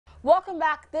Welcome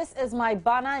back. This is my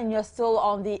banner and you're still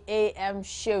on the AM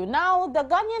show. Now, the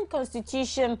Ghanaian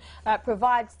Constitution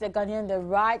provides the Ghanaian the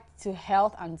right to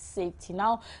health and safety.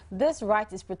 Now, this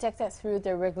right is protected through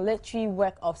the regulatory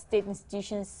work of state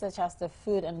institutions such as the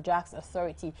Food and Drugs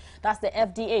Authority. That's the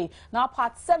FDA. Now,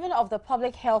 Part 7 of the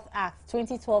Public Health Act,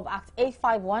 2012 Act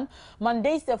 851,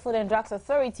 mandates the Food and Drugs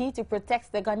Authority to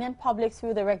protect the Ghanaian public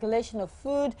through the regulation of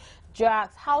food,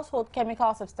 drugs, household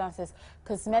chemical substances,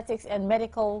 cosmetics, and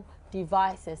medical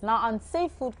devices. Now,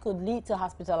 unsafe food could lead to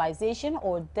hospitalization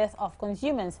or death of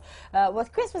consumers.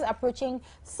 With Christmas approaching,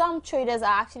 some traders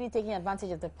are actually taking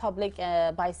advantage of the public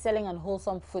by selling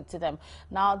unwholesome food to them.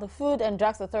 Now, the Food and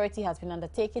Drugs Authority has been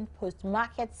undertaking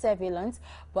post-market surveillance,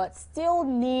 but still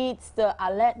needs the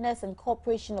alertness and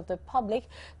cooperation of the public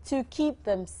to keep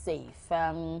them safe.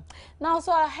 Now,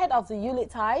 so ahead of the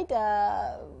Yuletide,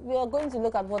 we are going to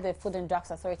look at what the Food and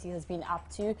Drugs Authority has been up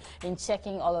to in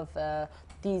checking all of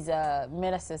these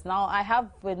menaces. Now, I have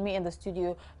with me in the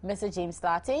studio Mr. James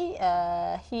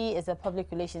Latte. He is a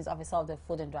public relations officer of the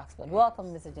Food and Drugs Board.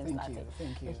 Welcome, Mr. James Latte.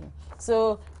 Thank you.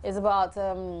 So, it's about,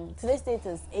 today's date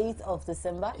is 8th of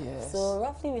December. Yes. So,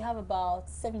 roughly we have about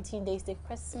 17 days to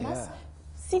Christmas. Yeah.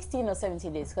 16 or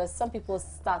 17 days, because some people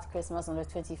start Christmas on the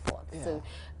 24th. Yeah.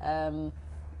 So,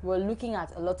 we're looking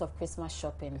at a lot of Christmas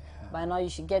shopping. Yeah. By now, you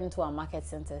should get into our market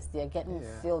centers. They're getting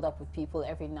filled up with people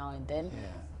every now and then. Yeah.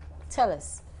 Tell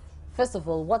us, first of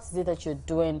all, what is it that you're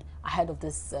doing ahead of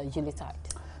this Yuletide?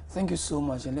 Thank you so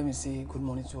much, and let me say good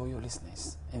morning to all your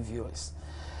listeners and viewers.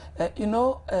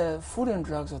 Food and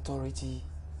Drugs Authority,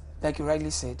 like you rightly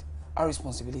said, our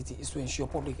responsibility is to ensure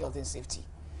public health and safety.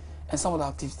 And some of the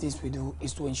activities we do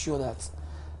is to ensure that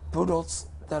products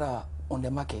that are on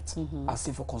the market are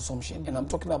safe for consumption. And I'm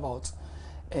talking about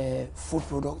food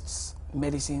products,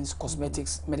 medicines,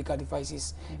 cosmetics, medical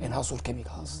devices, and household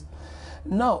chemicals.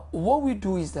 Now, what we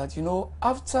do is that,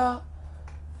 after,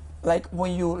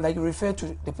 when you refer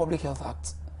to the Public Health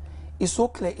Act, it's so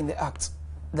clear in the Act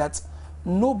that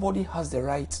nobody has the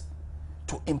right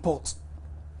to import,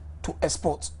 to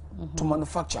export, to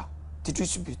manufacture, to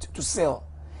distribute, to sell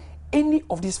any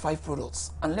of these 5 products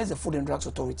unless the Food and Drugs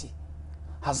Authority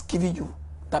has given you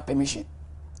that permission,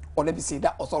 or let me say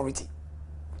that authority,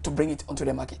 to bring it onto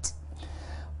the market.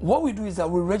 What we do is that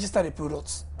we register the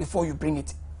products before you bring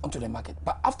it onto the market.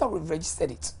 But after we've registered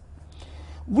it,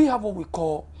 we have what we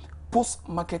call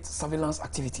post-market surveillance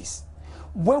activities,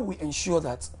 where we ensure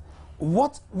that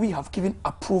what we have given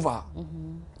approval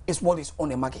is what is on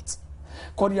the market.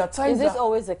 Because there are times is this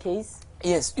always the case?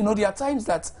 Yes, there are times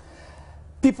that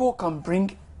people can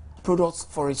bring products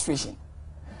for registration.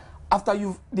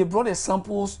 After they brought the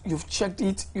samples, you've checked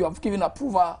it, you have given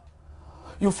approval,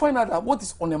 you find out that what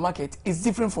is on the market is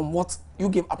different from what you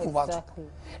gave approval to.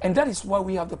 And that is why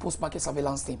we have the post-market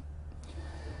surveillance team.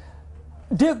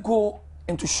 They go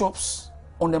into shops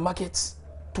on the markets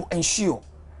to ensure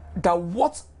that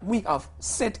what we have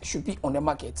said should be on the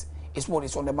market is what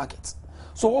is on the market.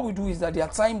 So what we do is that there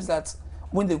are times that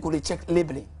when they go, they check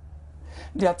labeling.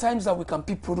 There are times that we can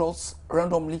pick products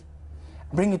randomly,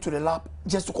 bring it to the lab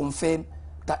just to confirm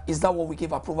that is that what we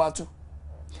gave approval to.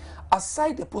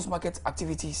 Aside the post-market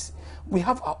activities, we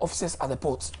have our officers at the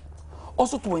ports,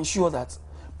 also to ensure that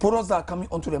products that are coming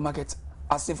onto the market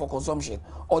are safe for consumption,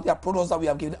 or they are products that we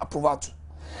have given approval to.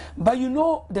 But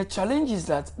the challenge is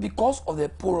that because of the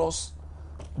porous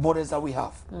borders that we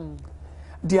have,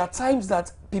 there are times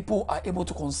that people are able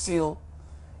to conceal,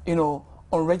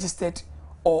 unregistered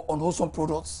or unwholesome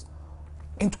products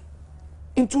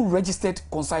into registered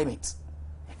consignments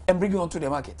and bring it onto the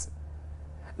market.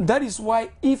 That is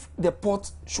why if the port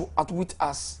should outwit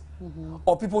us,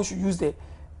 or people should use the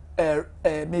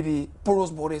maybe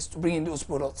porous borders to bring in those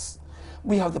products,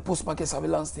 we have the post-market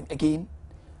surveillance team again.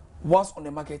 Once on the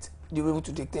market, they're able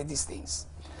to detect these things.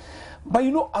 But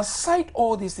aside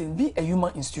all these things, being a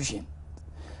human institution,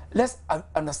 let's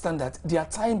understand that there are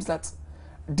times that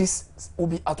this will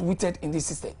be outwitted in these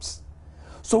systems.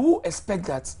 So we expect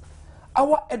that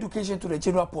our education to the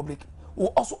general public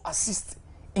will also assist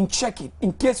in checking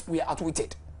in case we are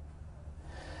outwitted.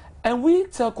 And we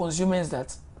tell consumers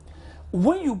that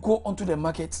when you go onto the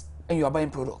market and you are buying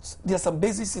products, there are some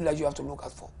basic things that you have to look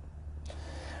out for.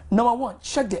 Number one,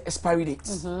 check the expiry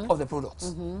dates of the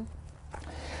products.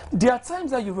 There are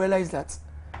times that you realize that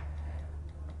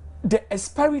the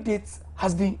expiry date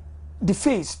has been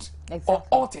defaced or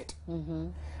altered.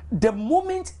 The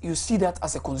moment you see that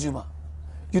as a consumer,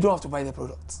 you don't have to buy the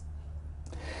product.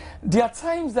 There are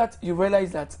times that you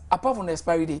realize that apart from the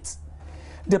expiry date,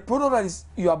 the product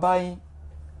that you are buying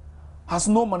has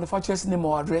no manufacturer's name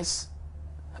or address,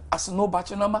 has no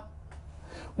batch number.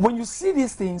 When you see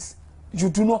these things, you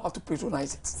do not have to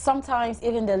patronize it. Sometimes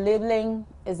even the labeling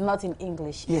is not in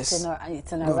English. Yes.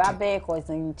 It's in Arabic or it's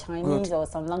in Chinese or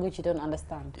some language you don't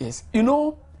understand. Yes. You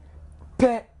know,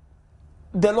 per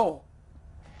the law,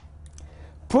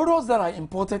 products that are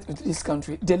imported into this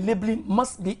country, the labeling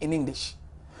must be in English.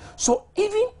 So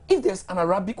even if there's an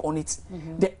Arabic on it,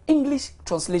 the English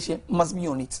translation must be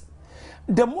on it.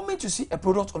 The moment you see a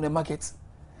product on the market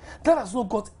that has not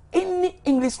got any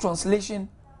English translation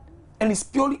and is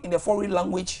purely in a foreign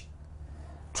language,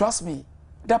 trust me,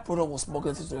 that product was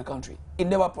smuggled into the country. It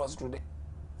never passed through the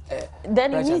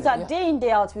then it means that day in,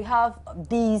 day out, we have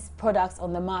these products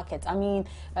on the market. I mean,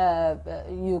 there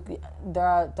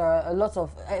are a lot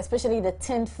of, especially the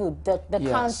tinned food, the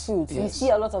canned foods. You see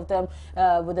a lot of them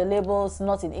with the labels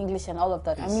not in English and all of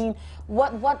that. I mean,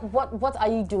 what are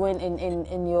you doing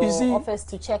in your office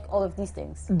to check all of these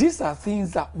things? These are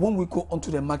things that when we go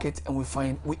onto the market and we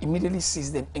find, we immediately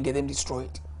seize them and get them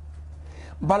destroyed.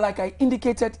 But like I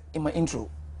indicated in my intro,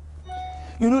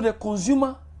 you know, the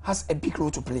consumer has a big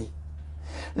role to play.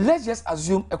 Let's just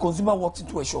assume a consumer walks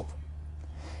into a shop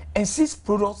and sees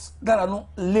products that are not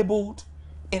labeled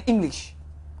in English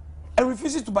and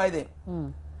refuses to buy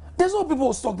them. There's no people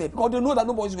who stock them because they know that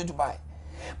nobody is going to buy.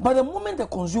 But the moment the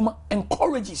consumer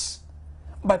encourages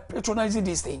by patronizing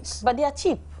these things. But they are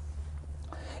cheap.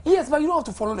 Yes, but you don't have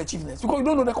to follow the cheapness because you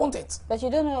don't know the content. But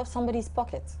you don't know somebody's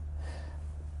pocket.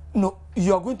 No,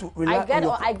 you are going to rely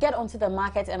I get onto the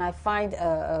market and I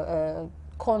find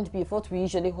corned beef, what we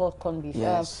usually call corned beef.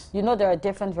 Yes. You know, there are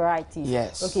different varieties.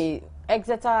 Yes. Okay,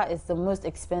 Exeter is the most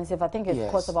expensive. I think it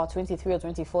costs about 23 or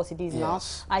 24 cedis now.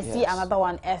 I see another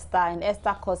one, Esther, and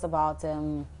Esther costs about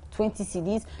 20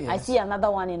 cedis. I see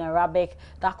another one in Arabic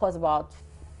that costs about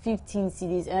 15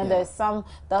 cedis, and there's some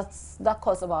that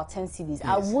costs about 10 cedis.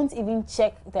 I won't even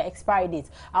check the expiry date.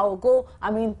 I will go, I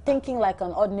mean, thinking like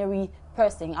an ordinary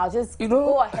person. I'll just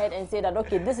go ahead and say that,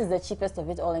 okay, this is the cheapest of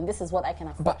it all and this is what I can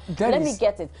afford. Let me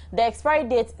get it. The expiry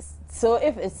date, so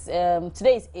if it's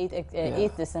today is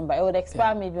 8th December, it would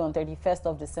expire maybe on 31st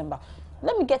of December.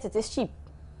 Let me get it. It's cheap.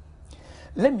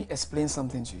 Let me explain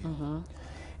something to you.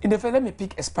 In the first, let me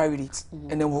pick expiry date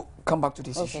and then we'll come back to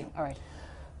this issue. All right.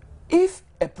 If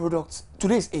a product,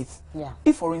 today is 8th,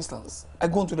 if for instance, I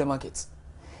go into the market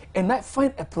and I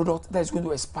find a product that is going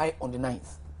to expire on the 9th,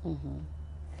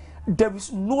 there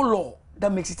is no law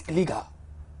that makes it illegal.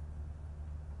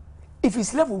 If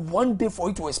it's left with 1 day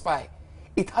for it to expire,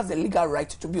 it has the legal right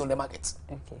to be on the market.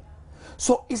 Okay.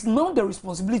 So it's now the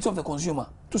responsibility of the consumer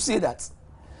to say that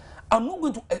I'm not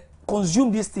going to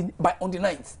consume this thing by on the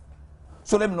 9th,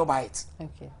 so let me not buy it.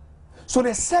 Okay. So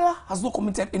the seller has not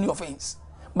committed any offense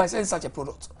by selling such a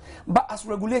product. But as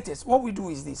regulators, what we do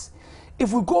is this.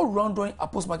 If we go around doing our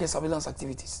post-market surveillance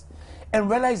activities and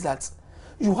realize that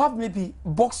you have maybe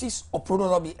boxes of products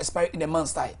that will be expired in a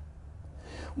month's time,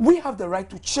 we have the right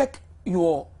to check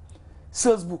your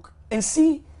sales book and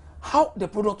see how the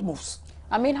product moves.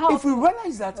 I mean, how? If we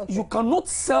realize that you cannot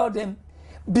sell them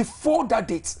before that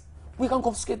date, we can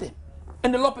confiscate them.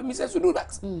 And the law permits us to do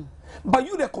that. But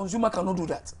you, the consumer, cannot do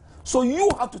that. So you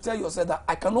have to tell yourself that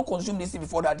I cannot consume this thing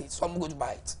before that date, so I'm going to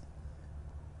buy it.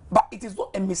 But it is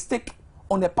not a mistake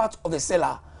on the part of the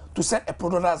seller to sell a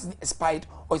product that has expired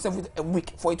or it's every a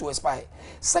week for it to expire.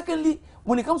 Secondly,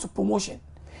 when it comes to promotion,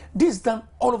 this is done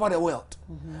all over the world.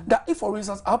 That if, for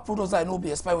instance, I have products that I know will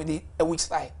be expired within a week's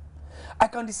time, I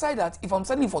can decide that if I'm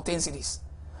selling for 10 cedis,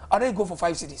 I'll then go for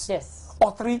 5 cedis. Yes.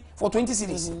 Or 3 for 20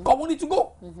 cedis. I want it to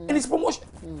go. And it's promotion.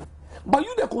 But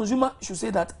you, the consumer, should say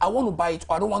that I want to buy it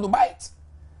or I don't want to buy it.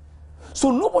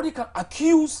 So nobody can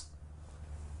accuse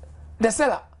the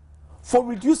seller for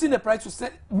reducing the price to sell.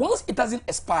 Once it hasn't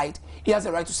expired, he has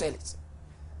the right to sell it.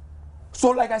 So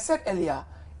like I said earlier,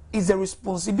 it's the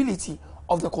responsibility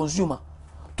of the consumer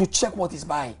to check what he's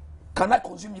buying. Can I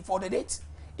consume it before the date?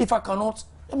 If I cannot,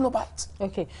 let me not buy it.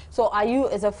 Okay. So are you,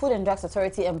 as a Food and Drugs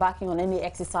Authority, embarking on any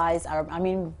exercise, I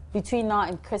mean, between now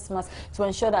and Christmas to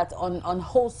ensure that on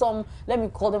wholesome, let me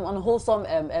call them unwholesome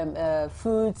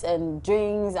foods and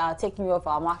drinks are taking care of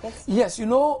our markets? Yes, you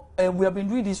know, we have been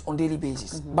doing this on a daily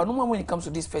basis. But normally when it comes to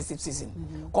this festive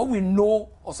season, because we know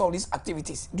of all these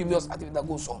activities, dubious activity that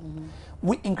goes on,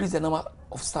 we increase the number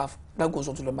of staff that goes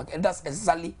on to the market. And that's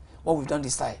exactly what we've done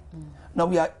this time. Now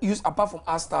we are apart from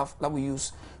our staff that we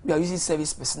use, we are using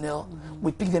service personnel.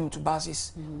 We pick them into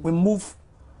buses. We move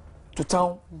to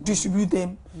town, distribute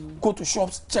them, go to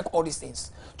shops, check all these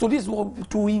things. So this is what we're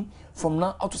doing from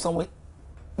now out to somewhere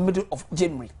middle of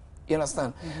January. You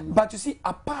understand? But you see,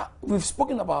 apart, we've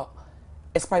spoken about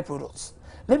expired products.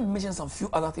 Let me mention some few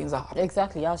other things that happen.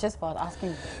 Exactly. I was just about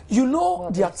asking. You know,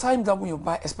 there are times that when you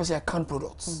buy, especially canned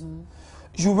products,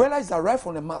 you realize that right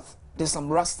from the month, there's some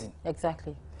rusting.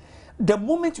 Exactly. The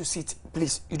moment you see it,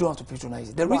 please, you don't have to patronize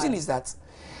it. The reason is that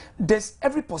there's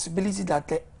every possibility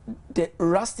that the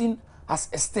rusting has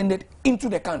extended into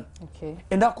the can,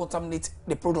 and that contaminates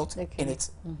the product in it.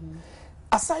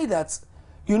 Aside that,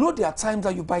 you know, there are times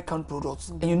that you buy canned products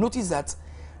and you notice that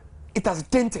it has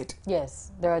dented.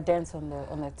 Yes, there are dents on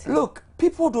the tin. Look,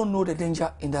 people don't know the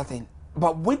danger in that thing,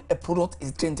 but when a product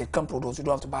is dented, canned products, you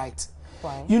don't have to buy it.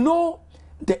 Why? You know,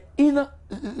 the inner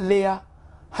layer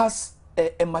has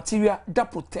a material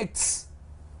that protects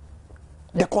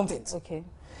the content. Okay.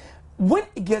 When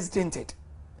it gets dented,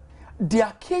 there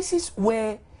are cases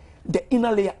where the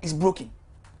inner layer is broken,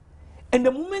 and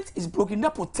the moment it's broken,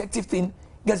 that protective thing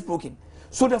gets broken,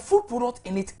 so the food product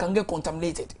in it can get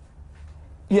contaminated.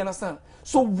 You understand?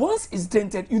 So once it's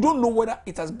dented, you don't know whether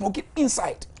it has broken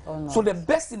inside. Or not. So the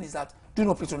best thing is that do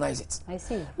not patronize it. I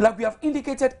see. Like we have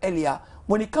indicated earlier,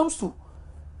 when it comes to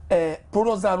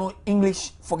products that are not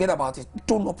English, forget about it.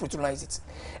 Do not patronize it.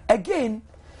 Again,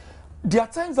 there are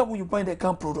times that when you buy the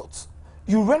canned products,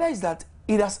 you realize that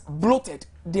it has bloated.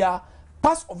 There are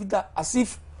parts of it that as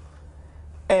if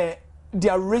they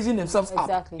are raising themselves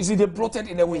up. You see, they're bloated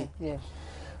in a way. Yeah.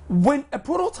 When a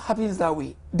product happens that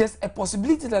way, there's a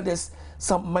possibility that there's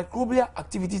some microbial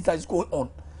activities that is going on.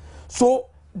 So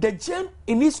the germ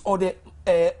in its or the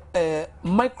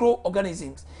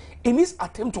microorganisms in its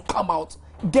attempt to come out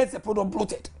gets the product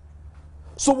bloated.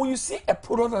 So when you see a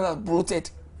product that is bloated,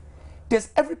 there's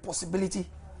every possibility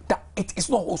that it is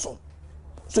not wholesome.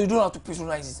 So you don't have to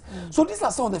patronize it. So these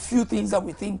are some of the few things that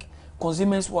we think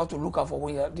consumers will have to look out for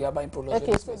when they are buying products.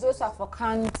 Okay, so those are for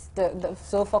canned.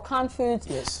 So for canned foods,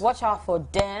 yes. Watch out for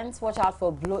dents. Watch out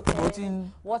for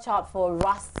bloating. Watch out for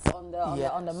rusts on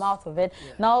the mouth of it.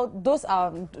 Yeah. Now those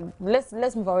are.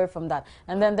 Let's move away from that.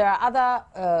 And then there are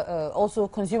other also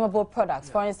consumable products.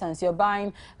 Yeah. For instance, you're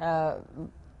buying.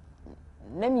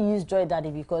 Let me use Joy Daddy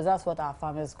because that's what our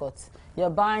farmers got. You're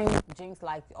buying drinks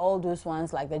like all those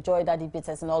ones, like the Joy Daddy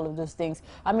bitters and all of those things.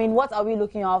 I mean, what are we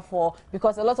looking out for?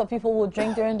 Because a lot of people will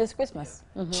drink during this Christmas.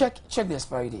 Check the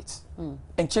expiry dates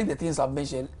and check the things I've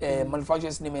mentioned,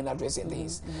 manufacturer's name and address and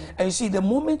things. And you see, the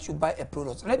moment you buy a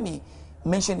product, let me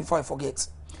mention before I forget.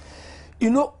 You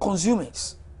know,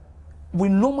 consumers, we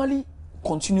normally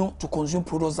continue to consume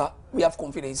products that we have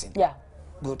confidence in. Yeah.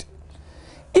 Good.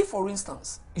 If, for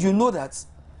instance, you know that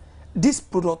this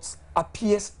product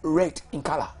appears red in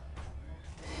color,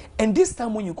 and this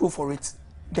time when you go for it,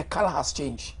 the color has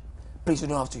changed, please, you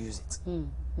don't have to use it.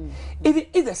 Even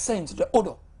if the scent, the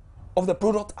odor of the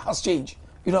product has changed,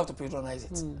 you don't have to patronize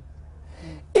it.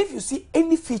 If you see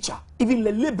any feature, even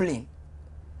the labeling,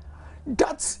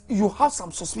 that you have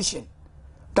some suspicion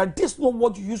that this is not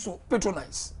what you used to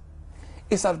patronize,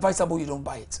 it's advisable you don't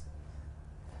buy it.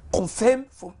 Confirm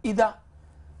from either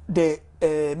the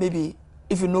maybe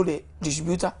if you know the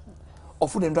distributor or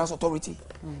Food and Drugs Authority,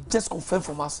 just confirm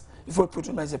from us before you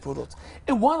patronize the product.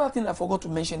 And one other thing I forgot to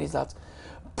mention is that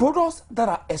products that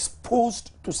are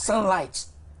exposed to sunlight,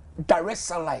 direct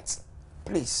sunlight,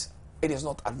 please, it is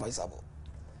not advisable.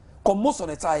 Because most of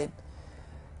the time,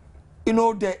 you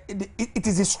know, it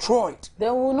is destroyed. They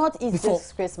will not eat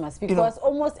this Christmas because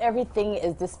almost everything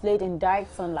is displayed in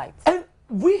direct sunlight. And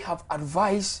we have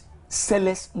advised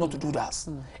sellers not to do that.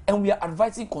 And we are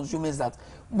advising consumers that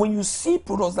when you see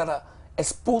products that are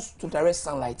exposed to direct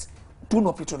sunlight, do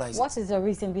not patronize it. What is the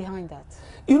reason behind that?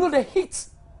 You know, the heat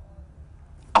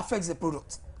affects the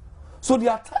product. So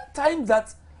there are times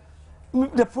that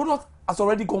the product has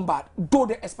already gone bad, though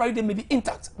the expiry date may be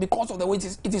intact because of the way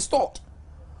it is stored.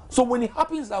 So when it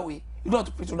happens that way, you don't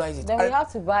have to patronize it. Then we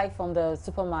have to buy from the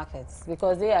supermarkets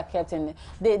because they are kept in.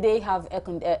 They have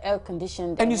air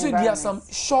conditioned. And you see, there are some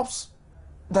shops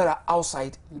that are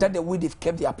outside that the way they've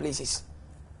kept their places,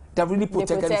 they're really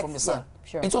protected from the sun. Yeah,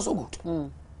 sure. It's also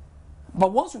good.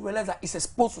 But once you realize that it's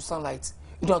exposed to sunlight,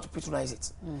 you don't have to patronize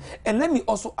it. And let me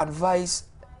also advise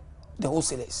the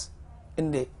wholesalers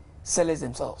and the sellers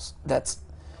themselves that,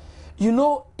 you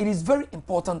know, it is very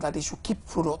important that they should keep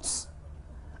products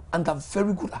under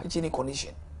very good hygienic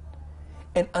condition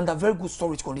and under very good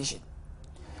storage condition.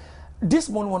 This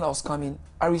morning when I was coming,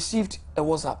 I received a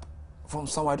WhatsApp from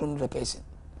someone, I don't know the person.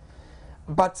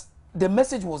 But the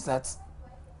message was that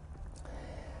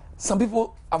some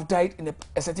people have died in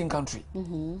a certain country.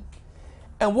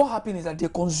 And what happened is that they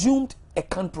consumed a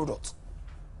canned product.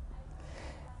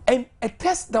 And a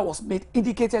test that was made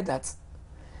indicated that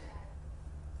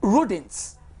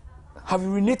rodents have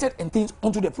urinated and things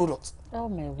onto the product. Oh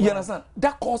my God. You understand?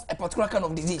 That caused a particular kind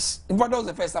of disease. In fact, that was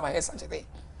the first time I heard such a thing.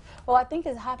 Oh, I think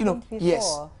it's happened before.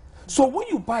 Yes. So when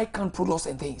you buy canned products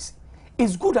and things,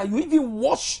 it's good that you even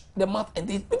wash the mouth and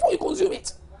things before you consume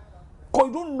it. Because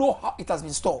you don't know how it has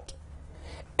been stored.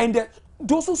 And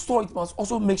those who store it must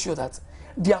also make sure that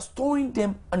they are storing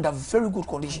them under very good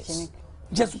conditions,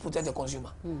 just to protect the consumer.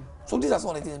 So these are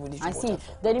some of the things we need to protect. I see.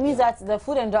 Then it means that the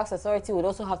Food and Drugs Authority would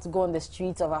also have to go on the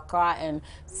streets of Accra and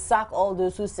sack all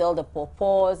those who sell the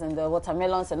pawpaws and the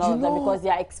watermelons and all of that, because they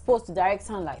are exposed to direct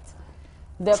sunlight.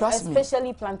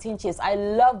 Especially plantain chips. I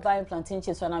love buying plantain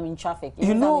chips when I'm in traffic.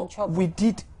 You know,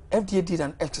 FDA did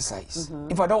an exercise.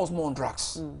 In fact, that was more on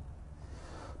drugs.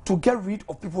 To get rid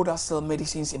of people that sell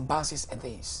medicines in buses and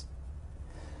things.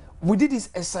 We did this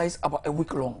exercise about a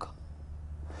week long.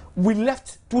 We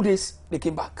left 2 days, they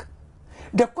came back.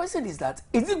 The question is that,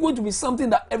 is it going to be something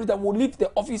that every time we'll leave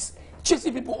the office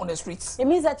chasing people on the streets? It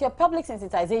means that your public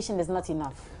sensitization is not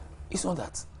enough. It's not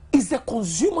that. It's the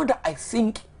consumer that I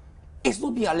think is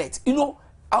not being alert. You know,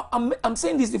 I'm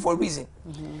saying this for a reason.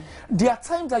 There are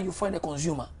times that you find a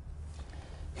consumer,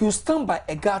 he'll stand by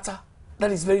a gutter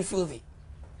that is very filthy.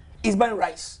 He's buying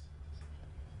rice.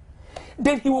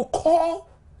 Then he will call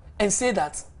and say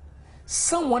that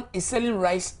someone is selling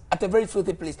rice at a very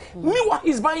filthy place. Meanwhile,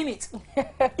 he's buying it.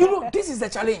 You know, this is the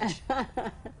challenge.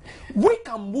 We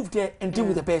can move there and deal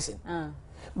with the person.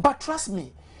 But trust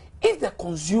me, if the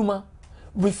consumer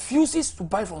refuses to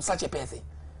buy from such a person,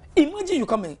 imagine you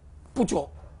come and put your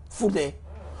food there.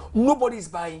 Nobody is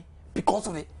buying because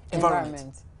of the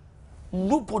environment.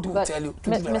 Nobody will tell you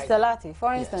to do the right. Mr. Lati,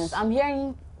 for instance, I'm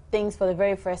hearing things for the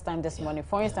very first time this morning.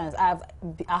 For instance, I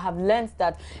have learned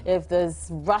that if there's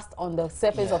rust on the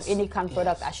surface of any canned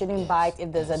product, I shouldn't buy it.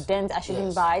 If there's a dent, I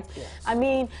shouldn't buy it. I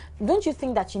mean, don't you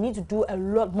think that you need to do a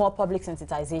lot more public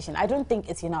sensitization? I don't think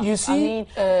it's enough. You see, I mean,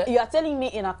 you are telling me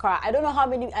in Accra, I don't know how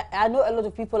many, I know a lot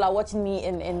of people are watching me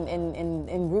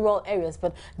in rural areas,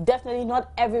 but definitely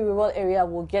not every rural area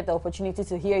will get the opportunity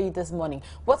to hear you this morning.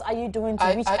 What are you doing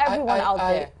to reach everyone out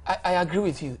there? I agree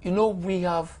with you. You know, we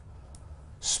have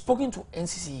spoken to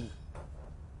NCC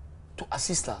to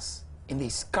assist us in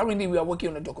this. Currently, we are working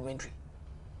on a documentary.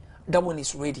 That one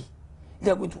is ready.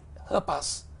 They are going to help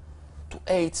us to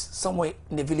aid somewhere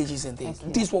in the villages and things.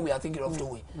 This is what we are thinking of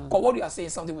doing. Because what you are saying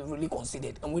is something we've really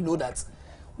considered, and we know that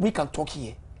we can talk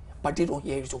here, but they don't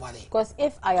hear it over there. Because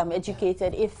if I am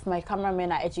educated, if my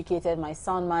cameramen are educated, my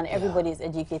sound man, everybody is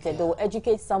educated, they will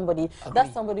educate somebody.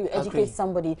 That somebody will educate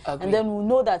somebody. And then we'll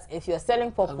know that if you're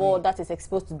selling pawpaw that is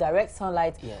exposed to direct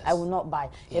sunlight, I will not buy.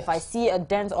 If I see a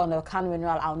dent on a can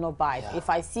mineral, I will not buy it. If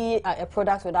I see a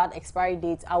product without expiry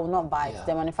date, I will not buy it.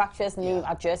 The manufacturer's name,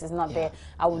 address is not there,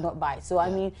 I will not buy it. So I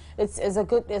mean, it's a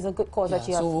good cause that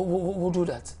you have. So we'll do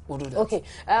that. We'll do that. Okay,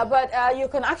 but you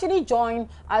can actually join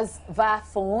us via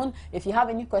phone. If you have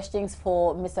any questions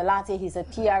for Mr. Lati, he's a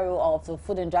PRO of the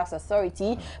Food and Drugs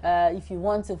Authority. If you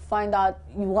want to find out,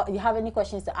 you have any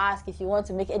questions to ask, if you want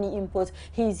to make any input,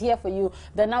 he's here for you.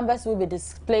 The numbers will be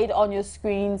displayed on your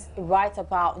screens right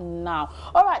about now.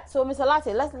 All right, so Mr.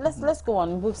 Lati, let's go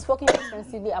on. We've spoken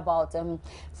extensively about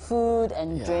food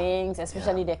and drinks,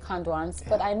 especially the canned ones.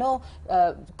 But I know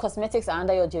cosmetics are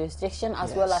under your jurisdiction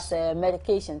as well as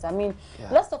medications. I mean,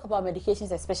 let's talk about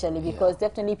medications especially, because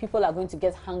definitely people are going to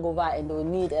get hangover and they'll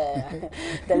need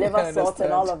the liver salt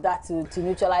and all of that to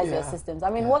neutralize their systems. I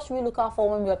mean, what should we look out for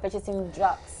when we are purchasing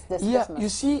drugs this Christmas? You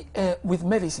see, with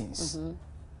medicines,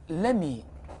 let me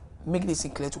make this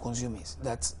clear to consumers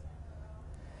that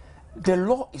the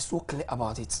law is so clear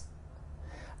about it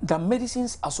that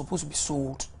medicines are supposed to be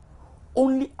sold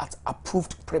only at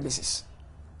approved premises.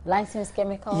 Licensed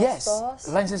chemical stores?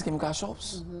 Licensed chemical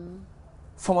shops,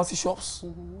 pharmacy shops,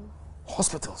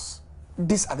 hospitals.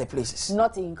 These are the places.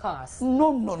 Not in cars.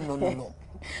 No.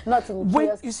 Not in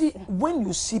when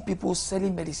you see people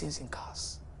selling medicines in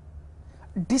cars,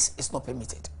 this is not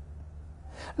permitted.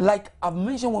 Like I've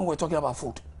mentioned when we're talking about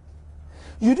food,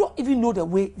 you don't even know the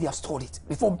way they have stored it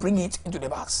before bringing it into the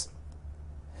bags.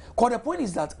 Because the point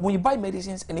is that when you buy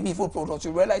medicines and maybe food products,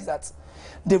 you realize that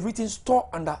they've written store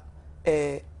under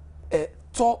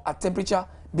store at temperature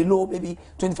below maybe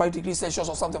 25 degrees Celsius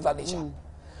or something of that nature.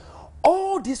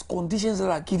 All these conditions that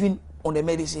are given on the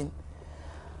medicine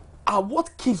are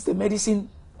what keeps the medicine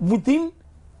within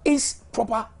its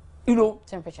proper,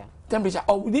 temperature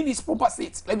or within its proper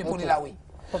state. Let me put it that way.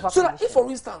 So that if, for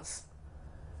instance,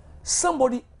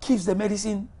 somebody keeps the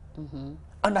medicine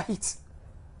under heat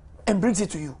and brings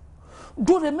it to you,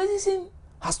 though the medicine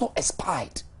has not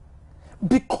expired,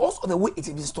 because of the way it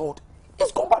is been stored,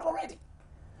 it's gone bad already.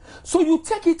 So you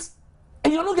take it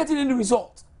and you're not getting any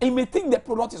result. And you may think the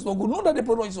product is not good. Not that the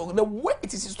product is not good. The way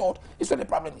it is stored is where the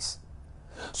problem is.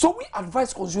 So we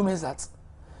advise consumers that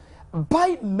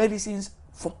buy medicines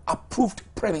from approved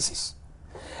premises.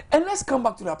 And let's come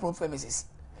back to the approved premises.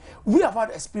 We have had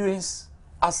experience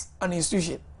as an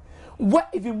institution where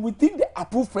even within the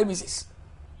approved premises,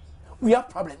 we have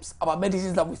problems about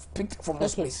medicines that we've picked from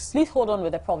those places. Please hold on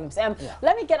with the problems.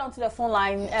 Let me get onto the phone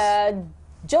line. Yes.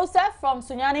 Joseph from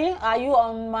Sunyani, are you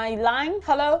on my line?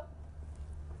 Hello?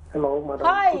 Hello, madam.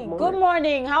 Hi, good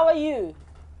morning. How are you?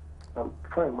 I'm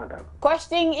fine, madam.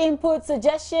 Question, input,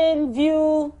 suggestion,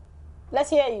 view. Let's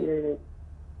hear you.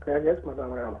 Yes,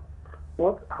 madam.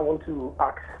 What I want to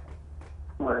ask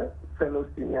my fellow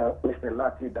senior, Mr.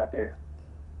 Lati, that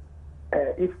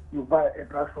if you buy a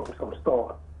drug from some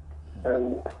store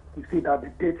and you see that the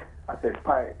date has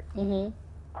expired,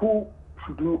 who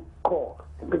should you call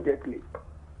immediately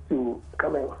to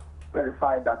come and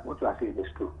verify that what you are saying is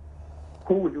true?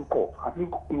 Who will you call? You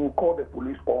will call the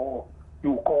police, or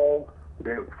you will call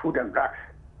the food and drugs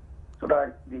so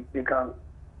that they can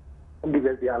give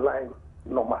us their line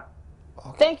number?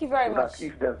 Okay. Thank you very much.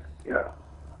 If there's,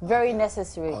 very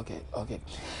necessary. Okay.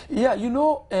 Yeah, you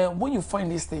know, when you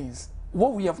find these things,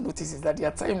 what we have noticed is that there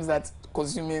are times that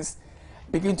consumers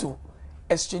begin to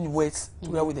exchange words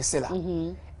together with the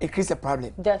seller. It creates a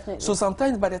problem. Definitely. So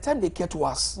sometimes by the time they get to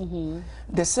us,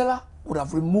 the seller would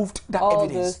have removed that all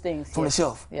evidence those things, from the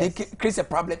shelf. Yes. They creates a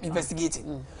problem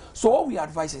investigating. So what we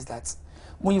advise is that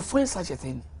when you find such a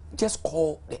thing, just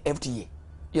call the FDA.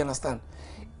 You understand?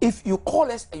 If you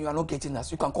call us and you are not getting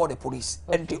us, you can call the police,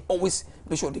 and they always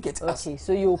make sure they get us. Okay,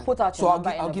 so you put out your number.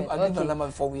 I'll give the number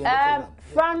before we end the program.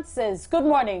 Francis, good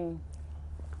morning.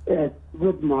 Yes,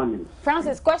 good morning.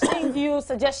 Francis, question, view,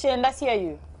 suggestion. Let's hear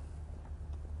you.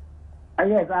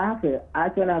 Yes, I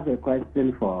actually have a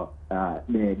question for the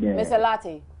Mr.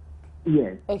 Latte.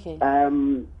 Yes. Okay.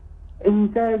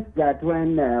 It says that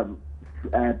when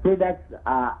products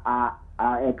are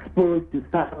exposed to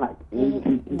sunlight,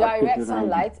 direct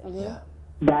sunlight.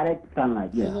 Direct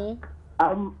sunlight. Yeah.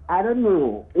 I don't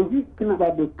know. Is it talking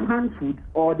about the canned food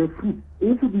or the fruit?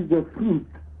 If it is the fruit,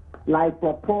 like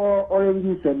pawpaw,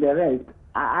 oranges, and the rest,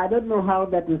 I don't know how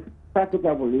that is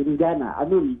practicable in Ghana. I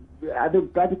mean,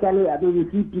 you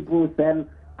see people sell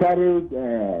carrot,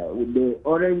 the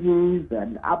oranges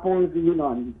and apples,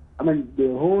 I mean, the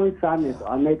whole sun is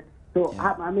on it. So,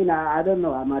 I don't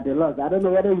know. I'm at a loss. I don't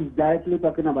know whether he's directly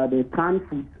talking about the canned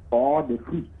foods or the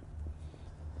fruit.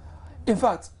 In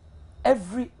fact,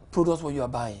 every product what you are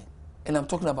buying, and I'm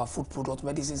talking about food products,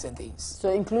 medicines, and things. So,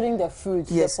 including the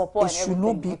fruits, yes, the pawpaw, it should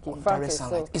not be on direct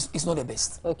sunlight. So it's not the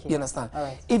best. Okay. You understand? All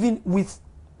right. Even with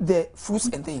the fruits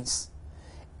and things,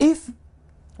 if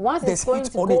once it's going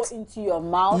to go into your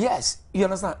mouth, yes, you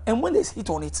understand. And when there's heat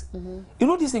on it, you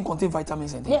know this thing contains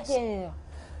vitamins and things. Yeah.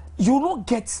 You will not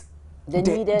get the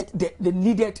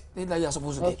needed thing that you are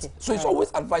supposed to get. So it's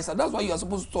always advisable. That's why you are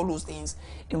supposed to store those things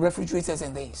in refrigerators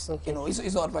and things. Okay.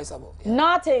 It's not advisable.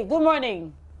 Yeah. Nate, good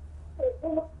morning.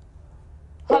 Hello.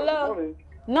 Good morning.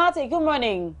 Nate, good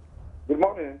morning. Good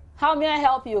morning. How may I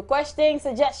help you? Question,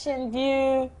 suggestion,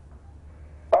 view?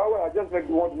 Well, I just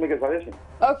want to make a suggestion.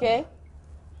 Okay.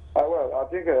 Well, I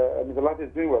think Mr. Latte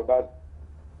is doing well, but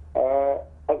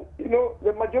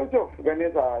the majority of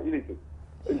Ghanaians are illiterate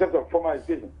in terms of formal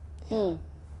education. And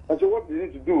so what they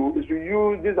need to do is to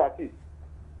use these artists,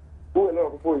 who a lot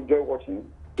of people enjoy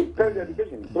watching, to carry the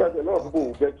education, so that a lot of people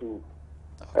will get to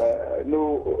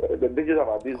know the dangers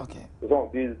about this, some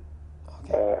of these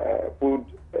food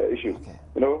issues.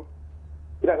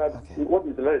 What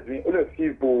Mr. Latte is doing, only a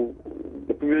few people,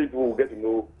 the privileged people will get to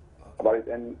know about it,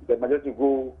 and the majority will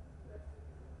go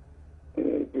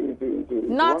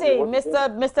Nate,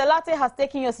 Mr. Latte has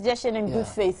taken your suggestion in good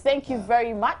faith. Thank you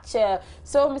very much.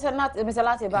 So, Mr.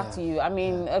 Latte, back to you. I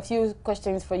mean, a few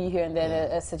questions for you here, and then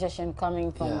a suggestion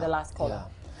coming from the last caller.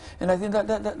 And I think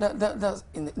that's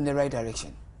in the right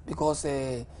direction, because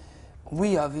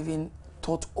we have even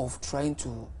thought of trying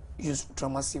to use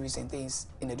drama series and things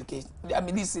in education. I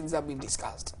mean, these things that we've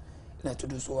discussed to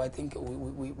do so. I think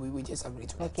we just agree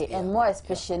to that. Okay, and more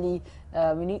especially,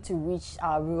 we need to reach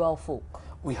our rural folk.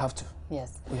 We have to.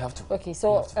 Yes. We have to. Okay,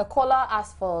 so a caller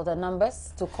asked for the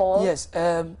numbers to call. Yes.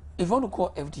 If you want to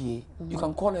call FDA, you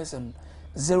can call us on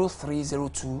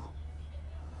 0302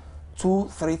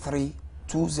 233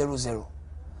 200,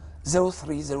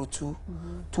 0302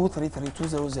 233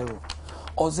 200,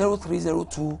 or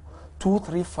 0302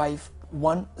 235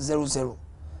 100,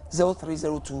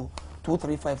 0302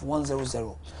 235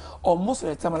 100. Or most of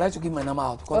the time, I like to give my number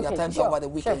out because there are times over the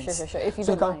weekends. Sure. If you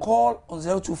so you can mind. call on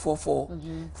 0244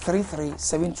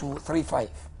 337235,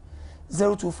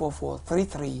 0244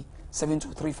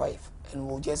 337235, and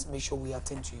we'll just make sure we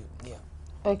attend to you. Yeah.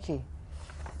 Okay.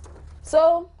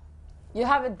 So you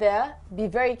have it there. Be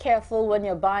very careful when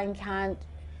you're buying canned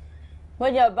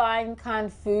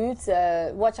foods.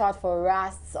 Watch out for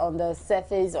rusts on the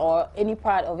surface or any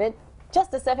part of it.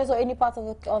 Just the surface or any part of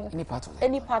it? Any part of it.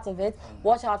 Any part of it.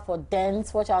 Watch out for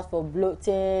dents, watch out for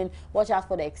bloating, watch out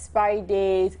for the expiry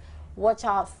date, watch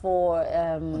out for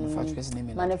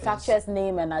manufacturer's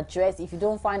name and address. If you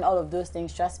don't find all of those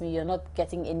things, trust me, you're not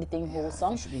getting anything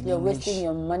wholesome. You're wasting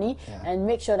your money. And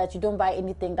make sure that you don't buy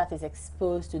anything that is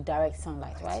exposed to direct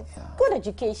sunlight, right? Good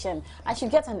education. I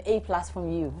should get an A+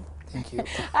 from you. Thank you.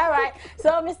 All right.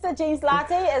 So Mr. James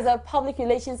Latte is a public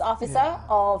relations officer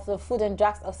of the Food and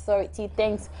Drugs Authority.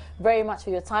 Thanks very much for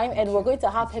your time. And we're going to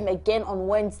have him again on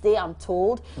Wednesday, I'm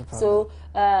told. So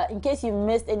in case you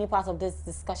missed any part of this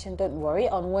discussion, don't worry.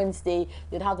 On Wednesday,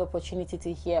 you'll have the opportunity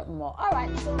to hear more. All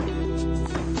right. So